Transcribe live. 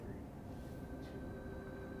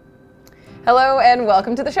Hello and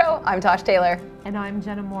welcome to the show. I'm Tosh Taylor. And I'm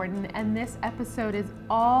Jenna Morton, and this episode is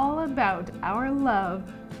all about our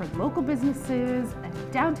love for local businesses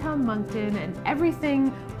and downtown Moncton and everything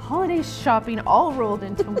holiday shopping all rolled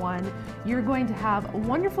into one. You're going to have a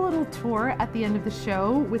wonderful little tour at the end of the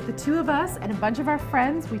show with the two of us and a bunch of our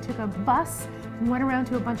friends. We took a bus, went around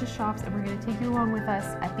to a bunch of shops, and we're going to take you along with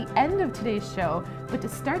us at the end of today's show. But to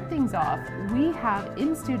start things off, we have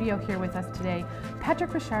in studio here with us today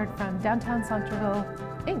Patrick Richard from Downtown Centreville,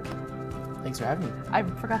 Inc. Thanks for having me. I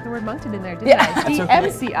forgot the word Moncton in there, didn't I?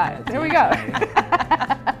 DMCI. There we go.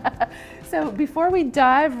 So before we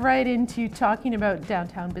dive right into talking about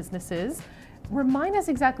downtown businesses, remind us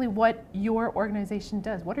exactly what your organization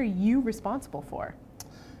does. What are you responsible for?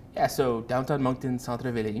 Yeah, so Downtown Moncton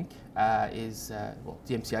Centreville Inc. Is,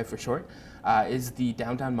 DMCI for short, is the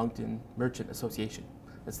Downtown Moncton Merchant Association.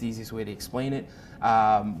 That's the easiest way to explain it.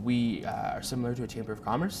 We are similar to a Chamber of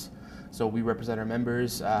Commerce. So we represent our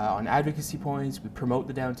members on advocacy points. We promote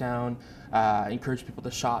the downtown, encourage people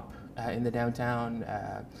to shop in the downtown,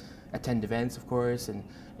 attend events, of course,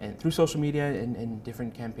 and through social media and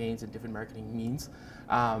different campaigns and different marketing means.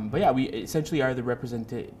 But yeah, we essentially are the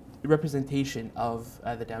representation of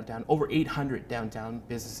the downtown. Over 800 downtown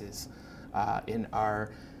businesses in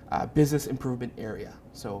our business improvement area.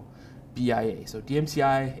 So BIA. So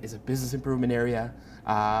DMCI is a business improvement area,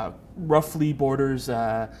 roughly borders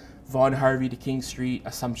Vaughan Harvey to King Street,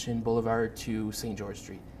 Assumption Boulevard to St. George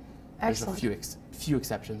Street. Excellent. There's a few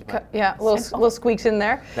exceptions. But yeah, little squeaks in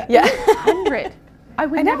there. Yeah. 100. I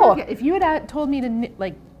would never never, if you had told me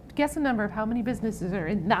to guess a number of how many businesses are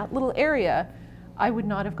in that little area, I would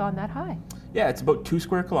not have gone that high. Yeah, it's about 2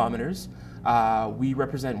 square kilometers. We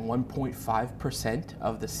represent 1.5%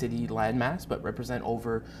 of the city landmass, but represent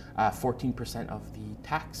over 14% of the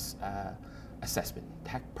tax assessment,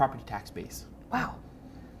 property tax base. Wow.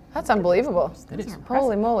 That's unbelievable. It is.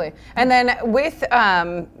 Holy moly. And then with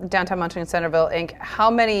Downtown Moncton Centreville Inc.,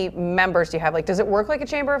 how many members do you have? Does it work like a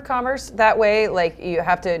Chamber of Commerce that way? You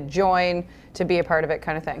have to join to be a part of it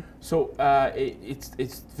kind of thing? So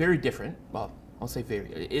it's very different. Well, I'll say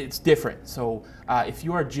it's different. So if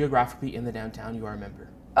you are geographically in the downtown, you are a member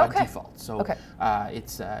by default. So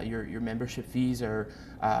it's your membership fees are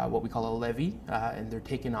what we call a levy, and they're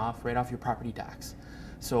taken off right off your property tax.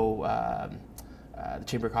 So the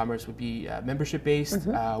Chamber of Commerce would be membership based.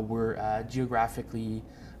 We're geographically,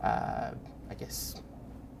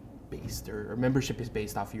 based, or membership is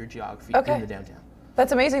based off of your geography in the downtown.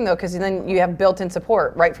 That's amazing though, because then you have built-in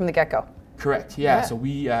support right from the get-go. Correct. Yeah. So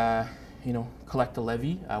we collect a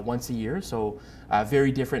levy once a year. So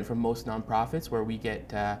very different from most nonprofits, where we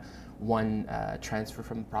get one transfer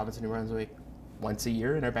from the province of New Brunswick once a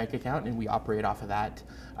year in our bank account, and we operate off of that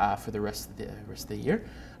for the rest of the year.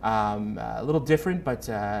 A little different, but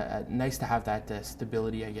nice to have that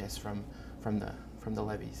stability, I guess, from the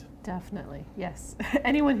levies. Definitely, yes.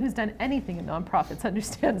 Anyone who's done anything in nonprofits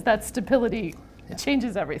understands that stability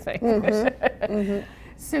changes everything.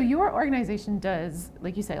 So your organization does,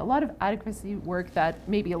 like you say, a lot of advocacy work that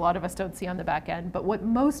maybe a lot of us don't see on the back end, but what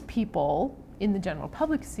most people in the general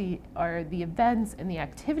public see are the events and the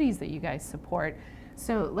activities that you guys support.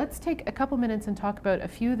 So let's take a couple minutes and talk about a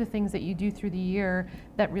few of the things that you do through the year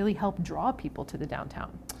that really help draw people to the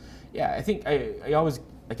downtown. Yeah, I think I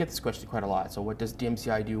get this question quite a lot. So what does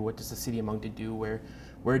DMCI do? What does the City of Moncton do?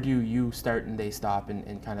 Where do you start and they stop, and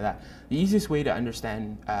kind of that? The easiest way to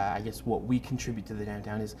understand, I guess, what we contribute to the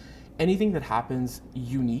downtown is anything that happens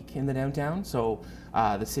unique in the downtown. So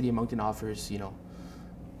the City of Moncton offers,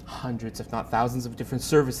 hundreds, if not thousands, of different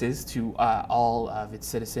services to all of its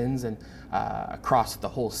citizens and across the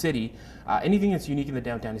whole city. Anything that's unique in the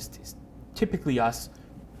downtown is typically us,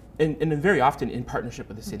 and very often in partnership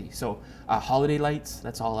with the city. So holiday lights,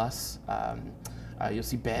 that's all us. You'll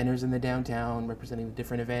see banners in the downtown representing the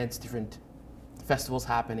different events, different festivals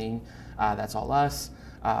happening. That's all us.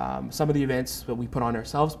 Some of the events that we put on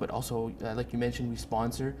ourselves, but also, like you mentioned, we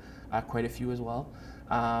sponsor quite a few as well.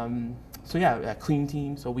 So yeah, a clean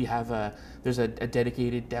team. So we have there's a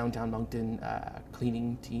dedicated Downtown Moncton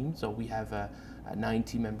cleaning team. So we have 9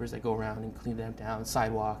 team members that go around and clean the downtown,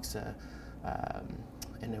 sidewalks, and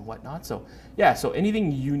then whatnot. So yeah, so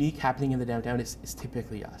anything unique happening in the downtown is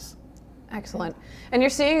typically us. Excellent. And you're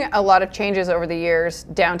seeing a lot of changes over the years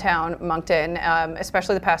downtown Moncton,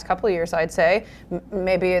 especially the past couple of years, I'd say.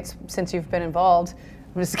 Maybe it's since you've been involved.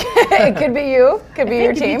 I'm just kidding. It could be you, could be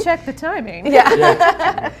your team. You check the timing.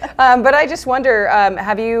 Yeah. But I just wonder,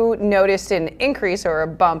 have you noticed an increase or a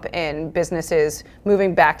bump in businesses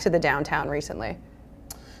moving back to the downtown recently?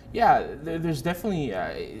 Yeah, there's definitely,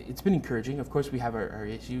 it's been encouraging. Of course, we have our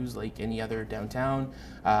issues like any other downtown,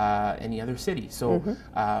 any other city. So,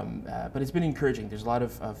 but it's been encouraging. There's a lot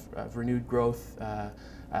of renewed growth,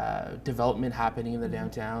 development happening in the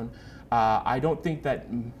downtown. I don't think that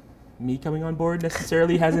me coming on board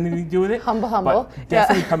necessarily has anything to do with it. Humble. But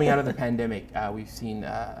definitely coming out of the pandemic, we've seen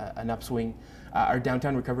an upswing. Our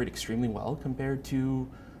downtown recovered extremely well compared to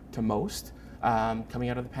most. Coming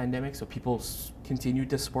out of the pandemic, so people continued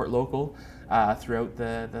to support local throughout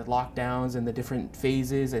the lockdowns and the different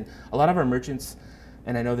phases, and a lot of our merchants,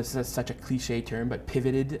 and I know this is such a cliche term, but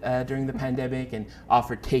pivoted during the pandemic and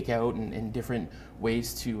offered takeout and different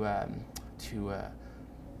ways to I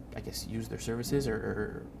guess use their services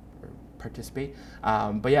or participate.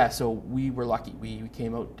 But yeah, so we were lucky. We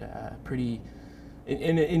came out pretty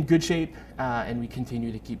in good shape, and we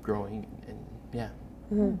continue to keep growing, and yeah.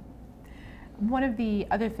 Mm-hmm. One of the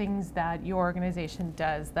other things that your organization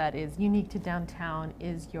does that is unique to downtown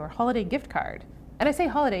is your holiday gift card. And I say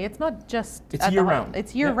holiday, it's not just it's year round.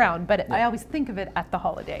 It's year round, but I always think of it at the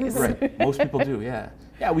holidays. Right, most people do, yeah.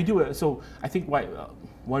 Yeah, we do it. So I think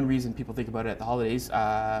one reason people think about it at the holidays,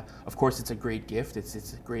 of course, it's a great gift.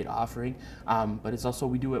 It's a great offering, but it's also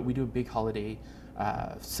we do a big holiday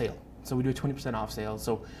sale. So we do a 20% off sale.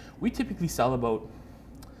 So we typically sell about.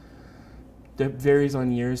 That varies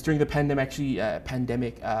on years. During the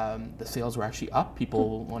pandemic, the sales were actually up.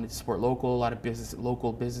 People wanted to support local. A lot of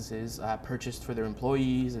local businesses purchased for their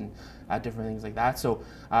employees and different things like that. So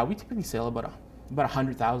we typically sell about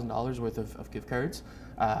 $100,000 worth of gift cards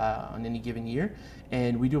on any given year,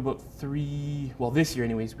 and we do about this year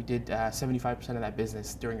anyways, we did 75% of that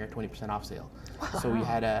business during our 20% off sale. Wow. So we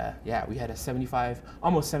had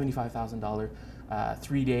almost $75,000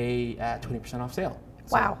 3-day 20% off sale.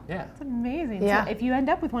 So, wow. Yeah. That's amazing. Yeah. So if you end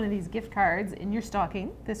up with one of these gift cards in your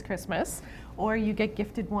stocking this Christmas, or you get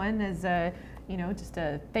gifted one as just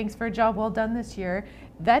a thanks for a job well done this year,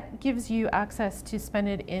 that gives you access to spend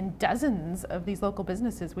it in dozens of these local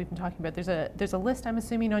businesses we've been talking about. There's a list, I'm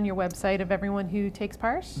assuming, on your website of everyone who takes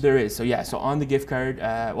part? There is. So yeah, so on the gift card,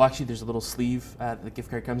 actually there's a little sleeve the gift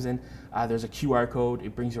card comes in. There's a QR code.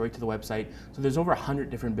 It brings you right to the website. So there's over 100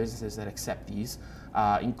 different businesses that accept these,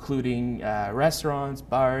 including restaurants,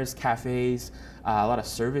 bars, cafes, a lot of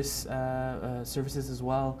services as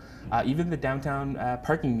well. Even the downtown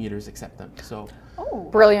parking meters accept them. So. Oh,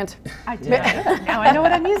 brilliant! I did. Now I know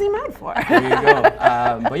what I'm using mine for. There you go.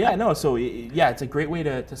 But yeah, no. So it's a great way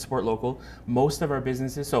to support local. Most of our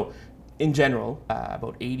businesses, so in general,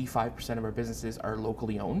 about 85% of our businesses are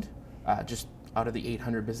locally owned. Just out of the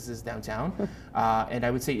 800 businesses downtown, and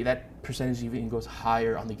I would say that percentage even goes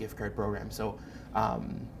higher on the gift card program. So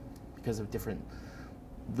because of different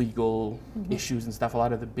legal issues and stuff, a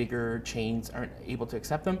lot of the bigger chains aren't able to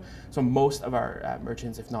accept them. So most of our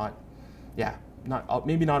merchants, if not,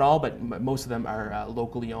 maybe not all, but most of them are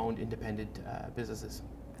locally owned, independent businesses.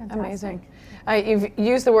 Amazing. You've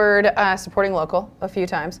used the word supporting local a few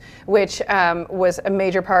times, which was a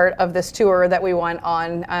major part of this tour that we went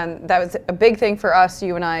on. That was a big thing for us.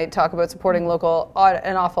 You and I talk about supporting local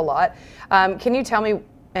an awful lot. Can you tell me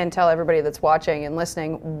and tell everybody that's watching and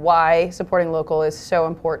listening why supporting local is so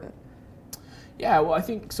important? Yeah, well, I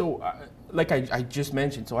think so. Like I just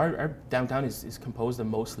mentioned, so our downtown is composed of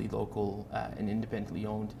mostly local and independently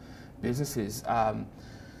owned businesses.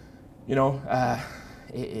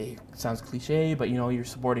 It sounds cliche, but you're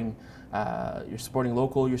supporting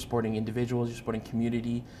local, you're supporting individuals, you're supporting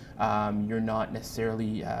community. You're not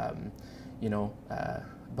necessarily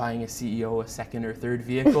buying a CEO a second or third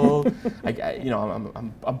vehicle.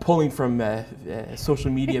 I'm pulling from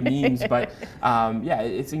social media memes, but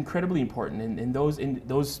it's incredibly important, and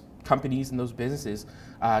those companies and those businesses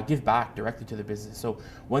give back directly to the business. So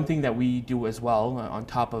one thing that we do as well, on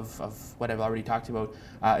top of what I've already talked about,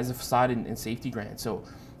 is a facade and safety grant. So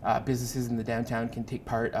businesses in the downtown can take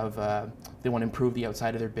part of, they want to improve the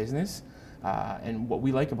outside of their business. And what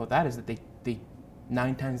we like about that is that they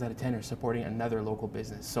 9 times out of 10 are supporting another local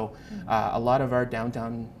business. So a lot of our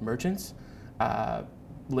downtown merchants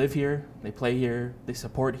live here, they play here, they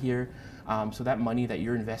support here. So that money that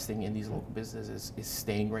you're investing in these local businesses is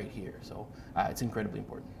staying right here. So it's incredibly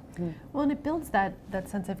important. Well, and it builds that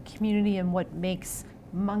sense of community and what makes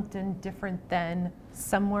Moncton different than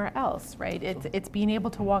somewhere else, right? It's being able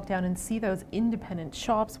to walk down and see those independent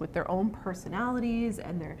shops with their own personalities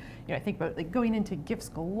and their, I think about like going into Gifts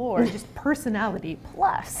Galore, just personality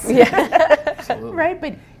plus. Yeah. Right?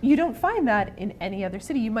 But you don't find that in any other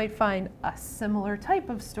city. You might find a similar type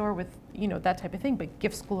of store with, that type of thing, but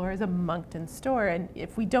Gifts Galore is a Moncton store. And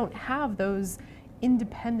if we don't have those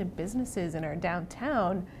independent businesses in our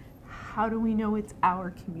downtown, how do we know it's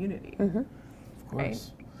our community? Of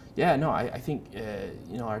course. Yeah, no, I think,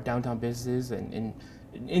 our downtown businesses and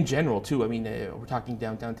in general too. I mean, we're talking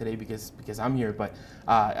downtown today because I'm here, but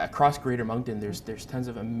across Greater Moncton, there's tons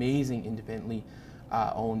of amazing independently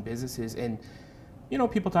owned businesses. And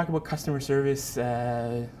people talk about customer service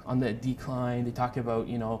on the decline. They talk about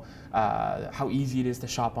how easy it is to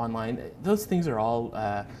shop online. Those things are all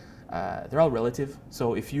they're all relative.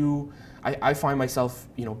 So if I find myself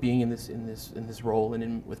being in this role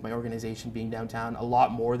and with my organization being downtown a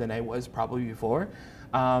lot more than I was probably before.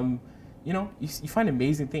 You find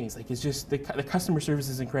amazing things. Like, it's just the customer service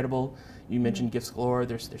is incredible. You mentioned Gifts Galore.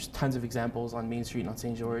 There's tons of examples on Main Street and on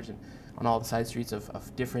St. George and on all the side streets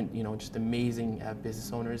of different just amazing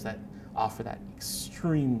business owners that offer that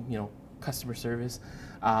extreme customer service.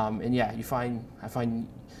 And yeah, I find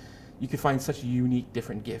you could find such unique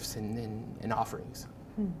different gifts and offerings.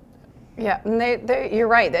 Yeah, and you're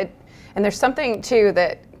right. And there's something too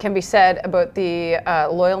that can be said about the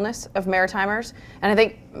loyalness of Maritimers. And I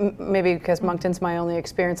think maybe because Moncton's my only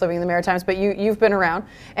experience living in the Maritimes, but you've been around.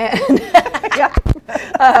 And yeah.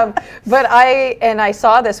 But I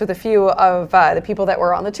saw this with a few of the people that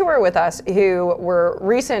were on the tour with us who were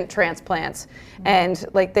recent transplants. And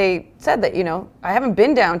like they said that, I haven't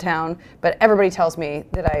been downtown, but everybody tells me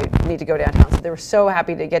that I need to go downtown. So they were so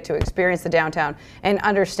happy to get to experience the downtown and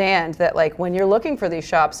understand that, like, when you're looking for these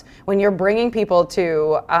shops, when you're bringing people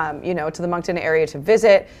to, to the Moncton area to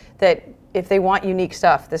visit, that if they want unique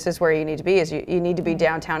stuff, this is where you need to be. Is you need to be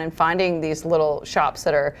downtown and finding these little shops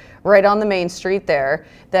that are right on the main street there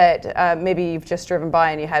that maybe you've just driven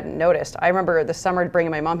by and you hadn't noticed. I remember this summer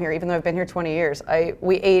bringing my mom here, even though I've been here 20 years.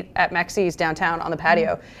 We ate at Maxie's downtown on the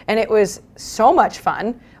patio, and it was so much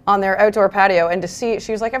fun on their outdoor patio. And to see,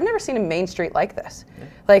 she was like, I've never seen a main street like this. Yeah.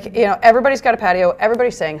 Like, everybody's got a patio,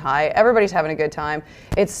 everybody's saying hi, everybody's having a good time.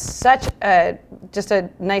 It's such just a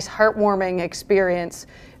nice, heartwarming experience.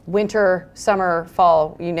 Winter, summer,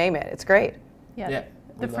 fall, you name it. It's great. Yeah.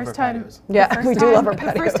 The first time. Yeah, we do love our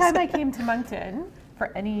patios. The first time I came to Moncton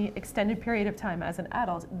for any extended period of time as an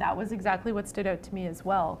adult, that was exactly what stood out to me as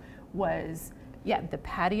well. Was the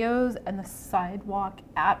patios and the sidewalk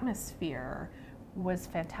atmosphere was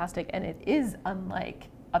fantastic, and it is unlike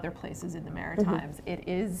other places in the Maritimes. It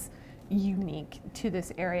is unique to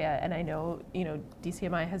this area, and I know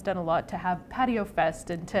DCMI has done a lot to have Patio Fest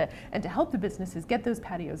and to help the businesses get those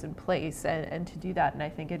patios in place and to do that. And I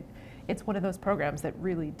think it's one of those programs that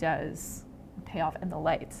really does pay off. And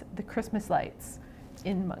the Christmas lights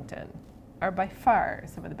in Moncton are by far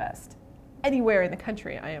some of the best anywhere in the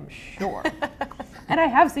country, I am sure. And I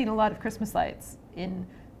have seen a lot of Christmas lights in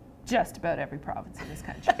just about every province in this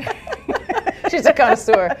country. She's a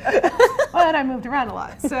connoisseur. But I moved around a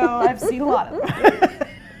lot, so I've seen a lot of them.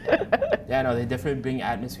 Yeah, no, they definitely bring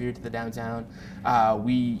atmosphere to the downtown.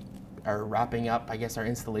 We are wrapping up, I guess, our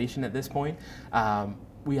installation at this point.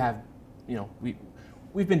 We have,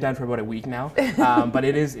 we've been done for about a week now, but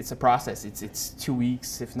it's a process. It's 2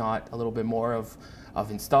 weeks, if not a little bit more,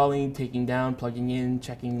 of installing, taking down, plugging in,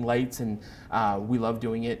 checking lights, and we love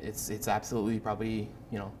doing it. It's absolutely probably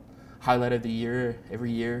highlight of the year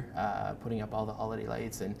every year, putting up all the holiday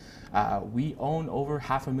lights, and we own over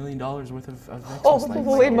 $500,000 worth of Xmas lights.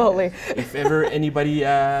 Holy moly! If ever anybody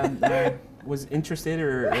was interested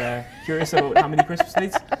or curious about how many Christmas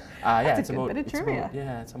lights, it's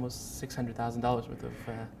almost $600,000 worth of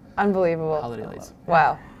unbelievable holiday lights.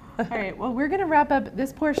 Wow. All right, well, we're going to wrap up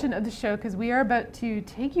this portion of the show because we are about to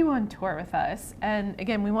take you on tour with us. And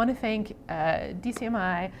again, we want to thank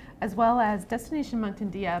DCMI as well as Destination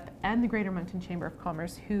Moncton Dieppe and the Greater Moncton Chamber of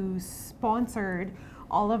Commerce, who sponsored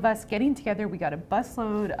all of us getting together. We got a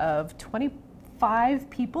busload of 25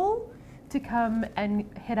 people to come and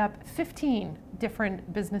hit up 15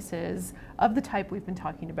 different businesses of the type we've been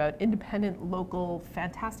talking about, independent, local,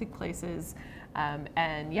 fantastic places.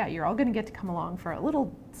 And you're all going to get to come along for a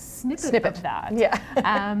little snippet. Of that. Yeah.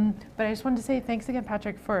 But I just wanted to say thanks again,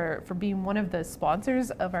 Patrick, for being one of the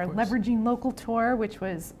sponsors of our Leveraging Local tour, which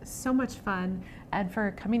was so much fun, and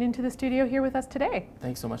for coming into the studio here with us today.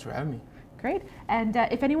 Thanks so much for having me. Great. And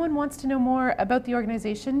if anyone wants to know more about the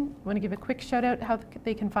organization, want to give a quick shout out how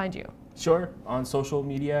they can find you? Sure. On social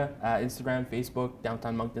media, Instagram, Facebook,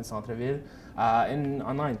 Downtown Moncton Centre-Ville, and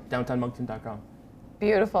online, downtownmoncton.com.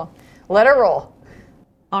 Beautiful. Let it roll.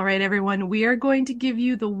 All right, everyone, we are going to give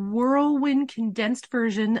you the whirlwind condensed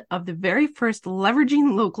version of the very first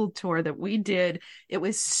Leveraging Local tour that we did. It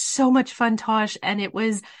was so much fun, Tosh, and it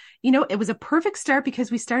was a perfect start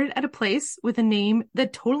because we started at a place with a name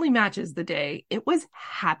that totally matches the day. It was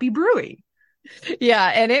Happy Brewing. Yeah,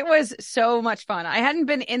 and it was so much fun. I hadn't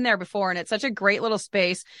been in there before, and it's such a great little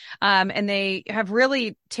space. And they have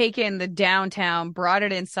really taken the downtown, brought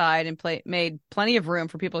it inside, and made plenty of room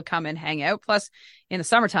for people to come and hang out. Plus, in the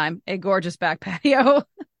summertime, a gorgeous back patio.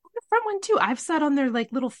 Front one too. I've sat on their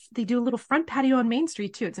like little, they do a little front patio on Main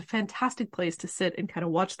Street too. It's a fantastic place to sit and kind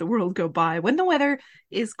of watch the world go by when the weather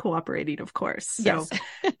is cooperating, of course. So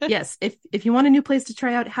Yes. yes, if you want a new place to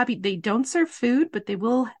try out, happy, they don't serve food, but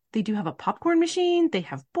they do have a popcorn machine. They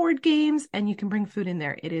have board games and you can bring food in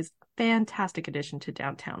there. It is a fantastic addition to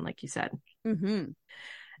downtown, like you said. Mm-hmm.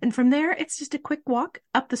 And from there, it's just a quick walk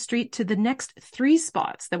up the street to the next 3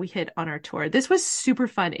 spots that we hit on our tour. This was super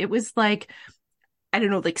fun. It was like, I don't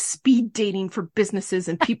know, like speed dating for businesses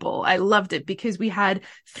and people. I loved it because we had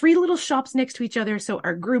 3 little shops next to each other. So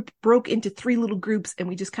our group broke into 3 little groups and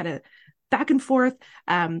we just kind of back and forth.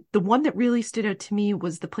 The one that really stood out to me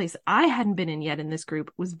was the place I hadn't been in yet in this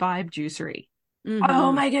group was Vibe Juicery. Mm-hmm.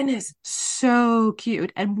 Oh my goodness. So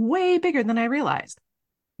cute and way bigger than I realized.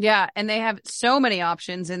 Yeah, and they have so many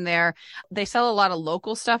options in there. They sell a lot of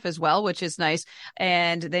local stuff as well, which is nice.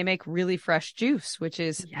 And they make really fresh juice, which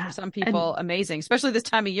is for some people amazing, especially this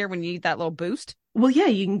time of year when you need that little boost. Well, yeah,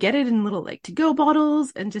 you can get it in little like to-go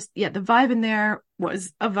bottles and just, yeah, the vibe in there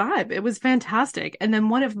was a vibe. It was fantastic. And then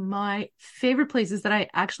one of my favorite places that I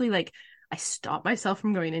actually like, I stopped myself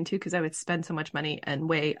from going into because I would spend so much money and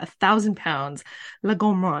weigh 1,000 pounds. La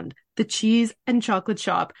Gourmande, the cheese and chocolate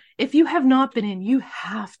shop. If you have not been in, you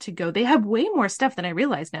have to go. They have way more stuff than I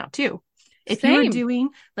realize now too. If you're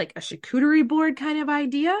doing like a charcuterie board kind of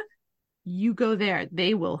idea, you go there.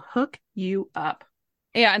 They will hook you up.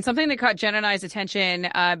 Yeah, and something that caught Jen and I's attention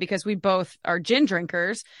because we both are gin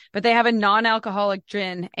drinkers, but they have a non-alcoholic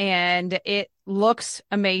gin and it looks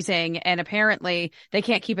amazing. And apparently they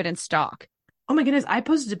can't keep it in stock. Oh my goodness. I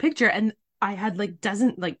posted a picture and I had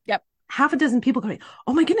half a dozen people going,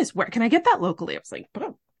 oh my goodness, where can I get that locally? I was like,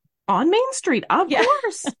 oh, on Main Street, of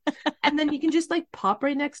course. And then you can just like pop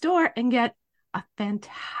right next door and get a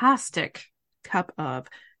fantastic cup of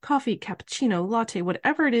coffee, cappuccino, latte,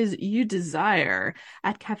 whatever it is you desire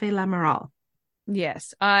at Café L'Amiral.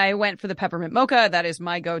 Yes, I went for the peppermint mocha. That is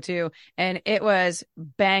my go-to. And it was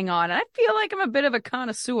bang on. And I feel like I'm a bit of a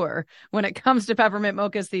connoisseur when it comes to peppermint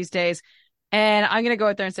mochas these days. And I'm going to go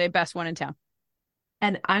out there and say best one in town.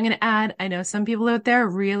 And I'm going to add, I know some people out there are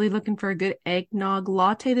really looking for a good eggnog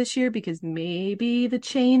latte this year because maybe the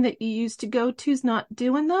chain that you used to go to is not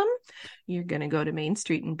doing them. You're going to go to Main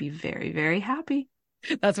Street and be very, very happy.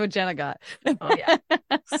 That's what Jenna got. Oh yeah.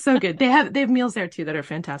 So good. They have meals there too that are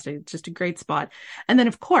fantastic. It's just a great spot. And then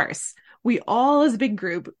of course, we all as a big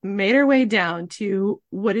group made our way down to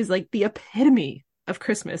what is like the epitome of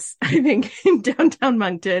Christmas, I think, in downtown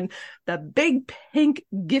Moncton, the big pink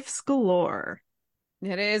gifts galore.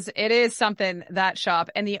 It is something, that shop.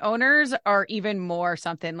 And the owners are even more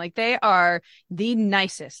something. Like they are the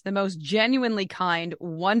nicest, the most genuinely kind,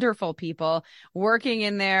 wonderful people working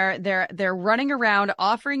in there. They're running around,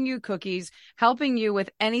 offering you cookies, helping you with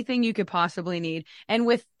anything you could possibly need. And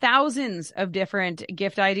with thousands of different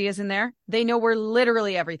gift ideas in there, they know where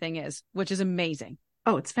literally everything is, which is amazing.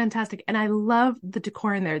 Oh, it's fantastic. And I love the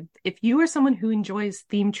decor in there. If you are someone who enjoys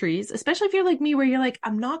theme trees, especially if you're like me, where you're like,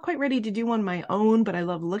 I'm not quite ready to do one my own, but I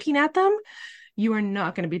love looking at them, you are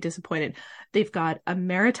not going to be disappointed. They've got a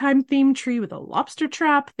maritime theme tree with a lobster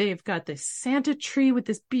trap. They've got this Santa tree with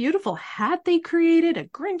this beautiful hat they created, a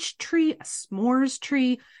Grinch tree, a s'mores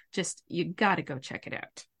tree. Just, you got to go check it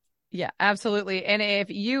out. Yeah, absolutely. And if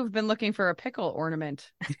you've been looking for a pickle ornament,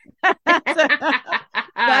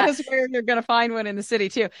 that is where you're going to find one in the city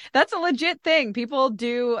too. That's a legit thing. People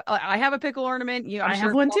do. I have a pickle ornament. I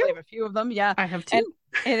have one too. I have a few of them. Yeah, I have two.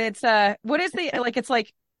 And it's what is the like? It's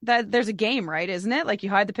like that. There's a game, right? Isn't it? Like you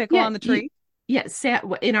hide the pickle on the tree. Yes,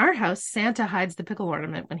 in our house, Santa hides the pickle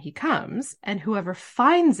ornament when he comes, and whoever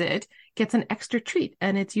finds it gets an extra treat.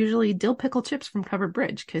 And it's usually dill pickle chips from Covered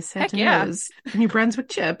Bridge because Santa knows New Brunswick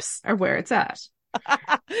chips are where it's at.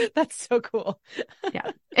 That's so cool.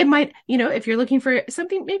 Yeah. It might, if you're looking for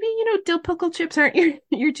something, maybe, dill pickle chips aren't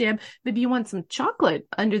your jam. Maybe you want some chocolate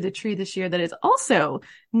under the tree this year that is also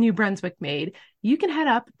New Brunswick made. You can head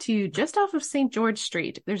up to just off of St. George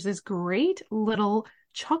Street. There's this great little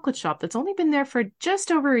chocolate shop that's only been there for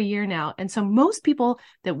just over a year now. And so most people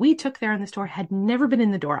that we took there in the store had never been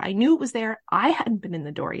in the door. I knew it was there. I hadn't been in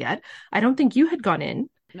the door yet. I don't think you had gone in.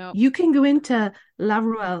 No. You can go into La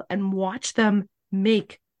Ruelle and watch them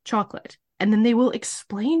make chocolate. And then they will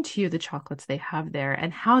explain to you the chocolates they have there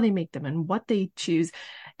and how they make them and what they choose.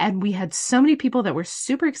 And we had so many people that were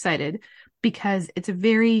super excited because it's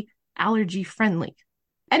very allergy friendly.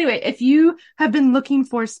 Anyway, if you have been looking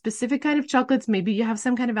for specific kind of chocolates, maybe you have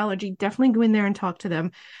some kind of allergy, definitely go in there and talk to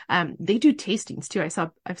them. They do tastings too.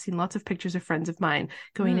 I've seen lots of pictures of friends of mine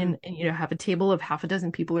going in and, have a table of half a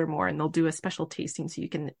dozen people or more, and they'll do a special tasting so you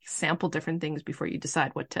can sample different things before you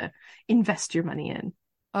decide what to invest your money in.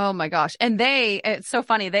 Oh my gosh. And it's so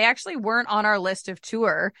funny. They actually weren't on our list of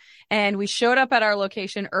tour, and we showed up at our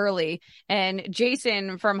location early, and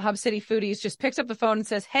Jason from Hub City Foodies just picks up the phone and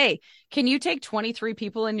says, "Hey, can you take 23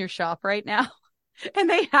 people in your shop right now?" And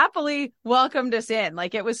they happily welcomed us in.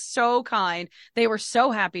 Like, it was so kind. They were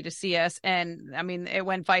so happy to see us. And I mean, it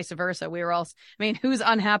went vice versa. We were all, who's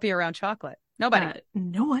unhappy around chocolate? Nobody.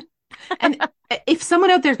 No one. And if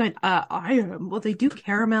someone out there is going, I am, well, they do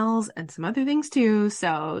caramels and some other things too.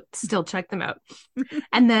 So still check them out.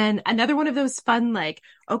 And then another one of those fun, like,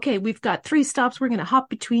 okay, we've got 3 stops. We're going to hop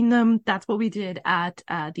between them. That's what we did at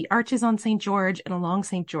the Arches on St. George and along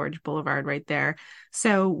St. George Boulevard right there.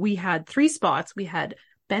 So we had 3 spots. We had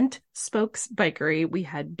Bent Spokes Bikery, we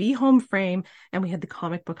had Be Home Frame, and we had the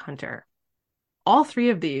Comic Book Hunter. All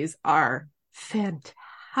 3 of these are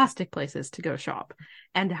fantastic places to go shop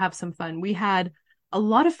and to have some fun. We had a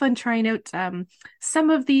lot of fun trying out some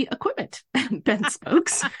of the equipment, Ben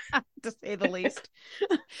Spokes. To say the least.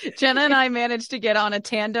 Jenna and I managed to get on a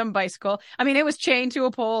tandem bicycle. I mean, it was chained to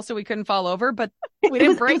a pole so we couldn't fall over, but we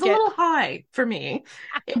didn't break it. It was a little high for me.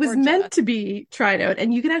 It was meant to be tried out,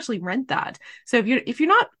 and you can actually rent that. So if you're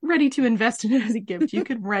not ready to invest in it as a gift, you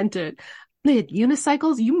could rent it. They had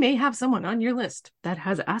unicycles. You may have someone on your list that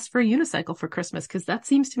has asked for a unicycle for Christmas, because that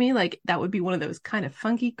seems to me like that would be one of those kind of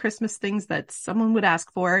funky Christmas things that someone would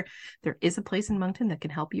ask for. There is a place in Moncton that can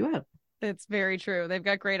help you out. It's very true. They've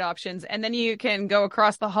got great options. And then you can go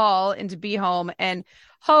across the hall into Be Home, and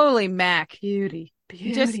holy mac. Beauty.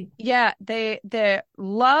 Just, yeah, the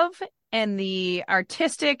love and the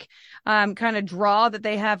artistic kind of draw that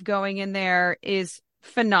they have going in there is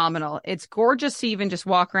phenomenal. It's gorgeous to even just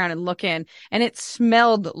walk around and look in, and it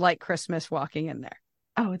smelled like Christmas walking in there.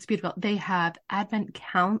 Oh, it's beautiful. They have Advent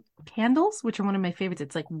candles, which are one of my favorites.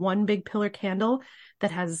 It's like one big pillar candle that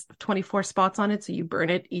has 24 spots on it. So you burn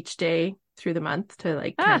it each day through the month to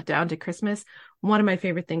like count down to Christmas. One of my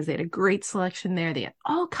favorite things. They had a great selection there. They had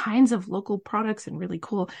all kinds of local products and really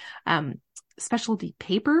cool specialty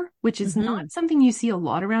paper, which is not something you see a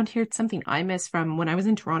lot around here. It's something I miss from when I was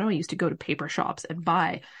in Toronto. I used to go to paper shops and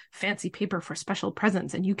buy fancy paper for special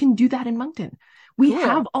presents, and you can do that in Moncton. We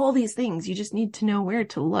have all these things. You just need to know where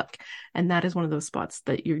to look. And that is one of those spots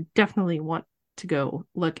that you definitely want to go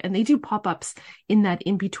look. And they do pop-ups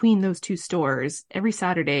in between those 2 stores every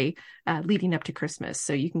Saturday leading up to Christmas.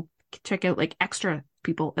 So you can check out like extra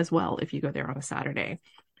people as well if you go there on a Saturday.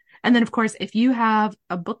 And then, of course, if you have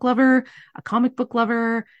a book lover, a comic book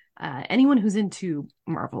lover, anyone who's into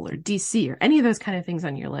Marvel or DC or any of those kind of things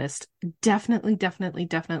on your list,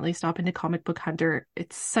 definitely stop into Comic Book Hunter.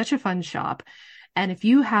 It's such a fun shop. And if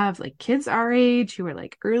you have like kids our age who are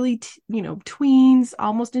like early, tweens,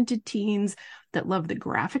 almost into teens that love the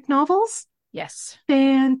graphic novels. Yes.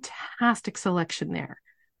 Fantastic selection there.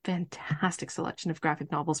 Fantastic selection of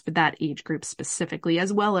graphic novels for that age group specifically,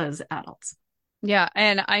 as well as adults. Yeah.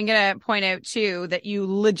 And I'm going to point out too that you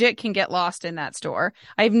legit can get lost in that store.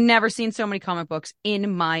 I've never seen so many comic books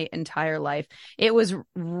in my entire life. It was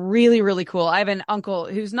really, really cool. I have an uncle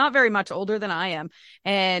who's not very much older than I am,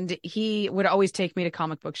 and he would always take me to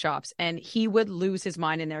comic book shops, and he would lose his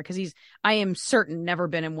mind in there because I am certain never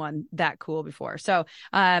been in one that cool before. So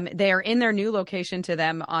they are in their new location to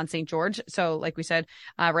them on St. George. So like we said,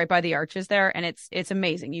 right by the Arches there, and it's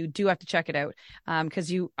amazing. You do have to check it out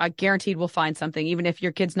because you guaranteed will find something. Even if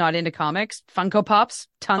your kid's not into comics, Funko Pops,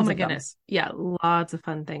 tons of them. Oh my goodness. Yeah, lots of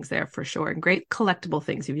fun things there for sure. And great collectible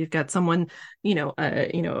things. If you've got someone,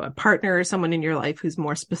 a partner or someone in your life who's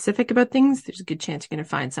more specific about things, there's a good chance you're going to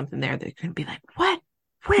find something there that you're going to be like, what?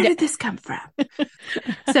 Where did this come from?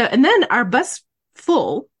 And then our bus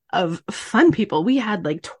full of fun people. We had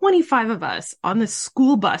like 25 of us on the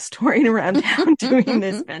school bus touring around town doing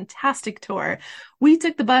this fantastic tour. We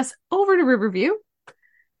took the bus over to Riverview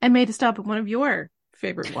and made a stop at one of your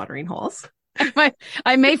favorite watering holes.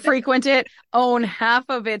 I may frequent it, own half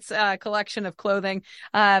of its collection of clothing.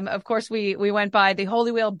 Of course, we went by the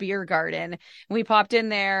Holy Whale Beer Garden. We popped in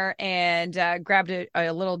there and grabbed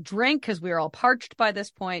a little drink because we were all parched by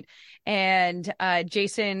this point. And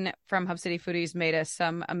Jason from Hub City Foodies made us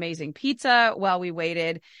some amazing pizza while we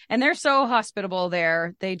waited. And they're so hospitable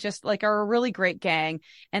there. They just are a really great gang.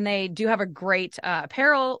 And they do have a great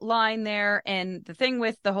apparel line there. And the thing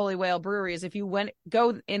with the Holy Whale Brewery is if you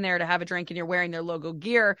go in there to have a drink and you're wearing their logo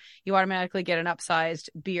gear, you automatically get an upsized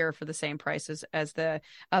beer for the same price as the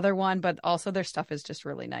other one. But also their stuff is just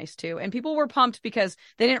really nice too. And people were pumped because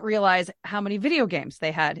they didn't realize how many video games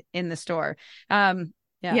they had in the store.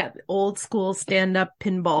 Yeah, old school stand-up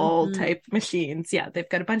pinball type machines. Yeah, they've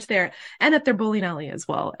got a bunch there, and at their bowling alley as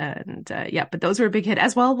well. And but those were a big hit,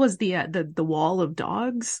 as well was the wall of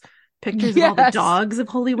dogs, pictures of all the dogs of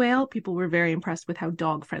Holy Whale. People were very impressed with how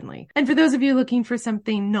dog friendly. And for those of you looking for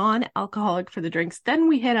something non-alcoholic for the drinks, then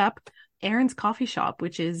we hit up Aaron's Coffee Shop,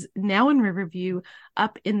 which is now in Riverview,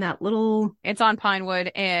 up in that little... It's on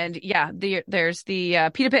Pinewood, and there's the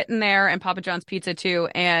Pita Pit in there, and Papa John's Pizza too.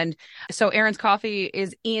 And so Aaron's Coffee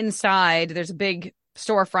is inside. There's a big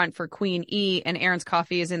storefront for Queen E, and Aaron's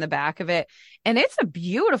Coffee is in the back of it. And it's a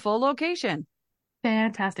beautiful location.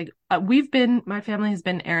 Fantastic. My family has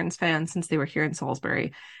been Aaron's fans since they were here in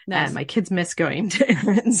Salisbury. Nice. And my kids miss going to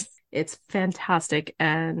Aaron's. It's fantastic,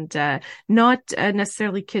 and not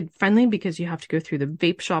necessarily kid friendly because you have to go through the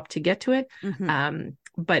vape shop to get to it.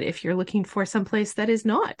 But if you're looking for some place that is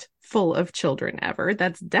not full of children ever,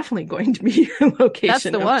 that's definitely going to be your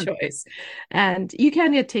location of choice. And you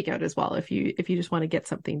can get takeout as well if you just want to get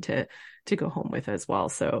something to go home with as well.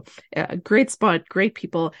 So great spot, great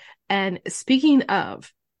people. And speaking of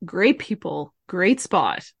great people, great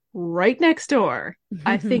spot right next door.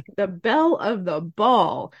 I think the belle of the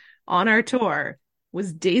ball on our tour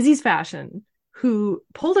was Daisy's Fashion, who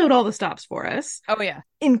pulled out all the stops for us. Oh, yeah.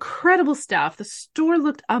 Incredible stuff. The store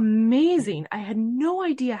looked amazing. I had no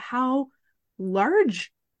idea how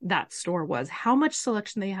large that store was, how much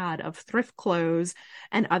selection they had of thrift clothes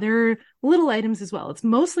and other little items as well. It's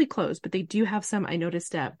mostly clothes, but they do have some. I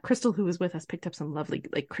noticed Crystal, who was with us, picked up some lovely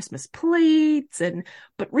like Christmas plates,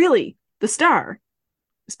 but really the star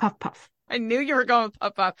is Puff Puff. I knew you were going with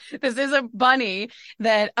Puff Puff. This is a bunny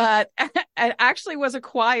that actually was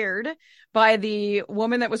acquired by the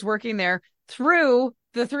woman that was working there through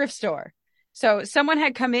the thrift store. So someone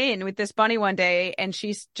had come in with this bunny one day, and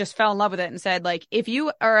she just fell in love with it and said, like, if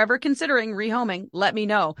you are ever considering rehoming, let me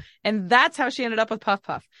know. And that's how she ended up with Puff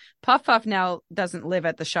Puff. Puff Puff now doesn't live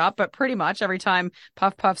at the shop, but pretty much every time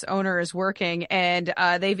Puff Puff's owner is working, and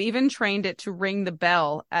they've even trained it to ring the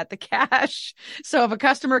bell at the cash. So if a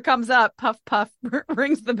customer comes up, Puff Puff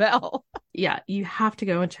rings the bell. Yeah, you have to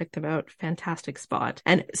go and check them out. Fantastic spot.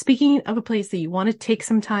 And speaking of a place that you want to take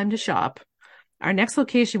some time to shop, our next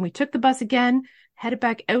location, we took the bus again, headed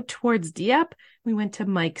back out towards Dieppe. We went to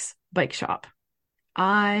Mike's Bike Shop.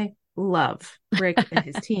 I love Rick and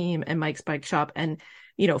his team and Mike's Bike Shop. And,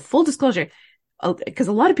 full disclosure, because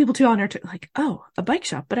a lot of people too on are like, oh, a bike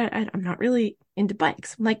shop, but I'm not really into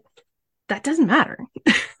bikes. I'm like, that doesn't matter.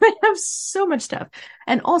 They have so much stuff.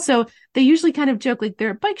 And also, they usually kind of joke, like they're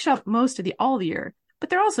a bike shop all the year. But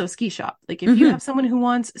they're also a ski shop. Like if you have someone who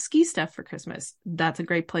wants ski stuff for Christmas, that's a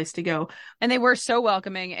great place to go. And they were so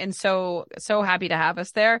welcoming and so happy to have us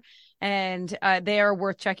there. And they are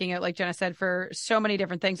worth checking out, like Jenna said, for so many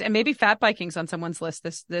different things. And maybe fat biking's on someone's list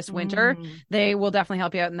this winter. They will definitely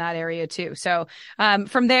help you out in that area too. So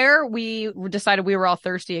from there, we decided we were all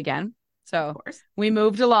thirsty again. So we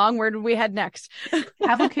moved along. Where did we head next?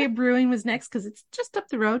 Cavalcade Brewing was next because it's just up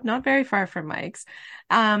the road, not very far from Mike's.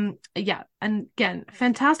 And again,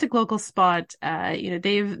 fantastic local spot.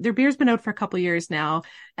 Their beer's been out for a couple of years now,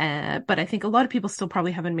 but I think a lot of people still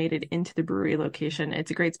probably haven't made it into the brewery location.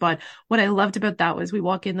 It's a great spot. What I loved about that was we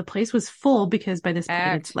walk in, the place was full because by this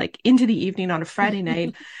point it's like into the evening on a Friday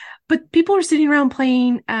night, but people were sitting around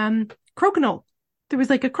playing crokinole. There was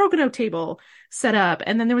like a crokinole table set up,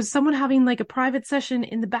 and then there was someone having like a private session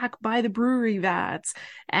in the back by the brewery vats.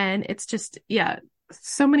 And it's just,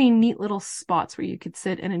 so many neat little spots where you could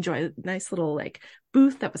sit and enjoy a nice little like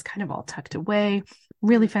booth that was kind of all tucked away.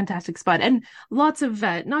 Really fantastic spot. And lots of,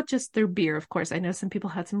 not just their beer, of course. I know some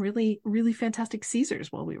people had some really, really fantastic Caesars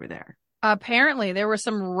while we were there. Apparently there were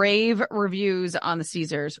some rave reviews on the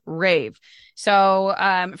Caesars. Rave. So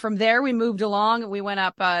from there we moved along. We went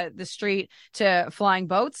up the street to Flying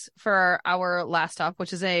Boats for our last stop,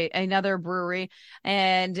 which is another brewery.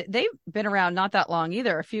 And they've been around not that long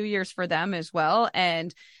either, a few years for them as well.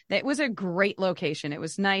 And it was a great location. It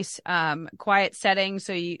was nice, quiet setting.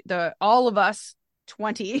 So all of us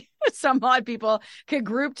 20 some odd people could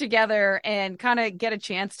group together and kind of get a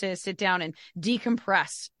chance to sit down and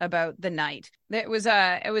decompress about the night. It was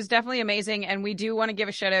definitely amazing. And we do want to give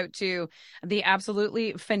a shout out to the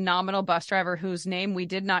absolutely phenomenal bus driver whose name we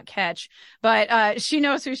did not catch, but she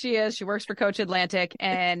knows who she is. She works for Coach Atlantic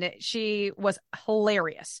and she was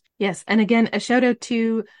hilarious. Yes. And again, a shout out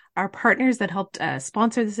to Our partners that helped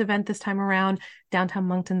sponsor this event this time around, Downtown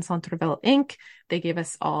Moncton Centreville Inc. They gave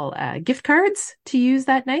us all gift cards to use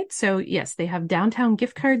that night. So yes, they have downtown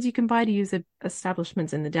gift cards you can buy to use at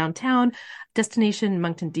establishments in the downtown. Destination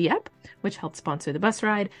Moncton Dieppe, which helped sponsor the bus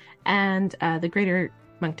ride, and the Greater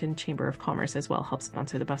Moncton Chamber of Commerce as well helped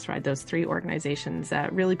sponsor the bus ride. Those three organizations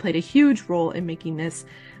really played a huge role in making this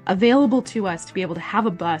available to us to be able to have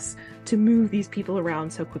a bus to move these people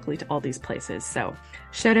around so quickly to all these places. So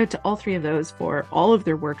shout out to all three of those for all of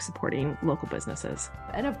their work supporting local businesses.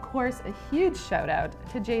 And of course, a huge shout out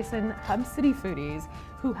to Jason, Hub City Foodies,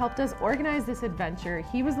 who helped us organize this adventure.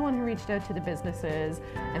 He was the one who reached out to the businesses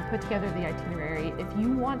and put together the itinerary. If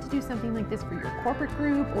you want to do something like this for your corporate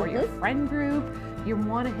group or your friend group, you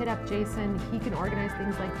want to hit up Jason. He can organize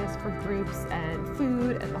things like this for groups and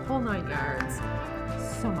food and the whole 9 yards.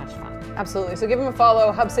 So much fun. Absolutely. So give them a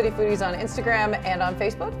follow, Hub City Foodies on Instagram and on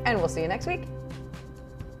Facebook, and we'll see you next week.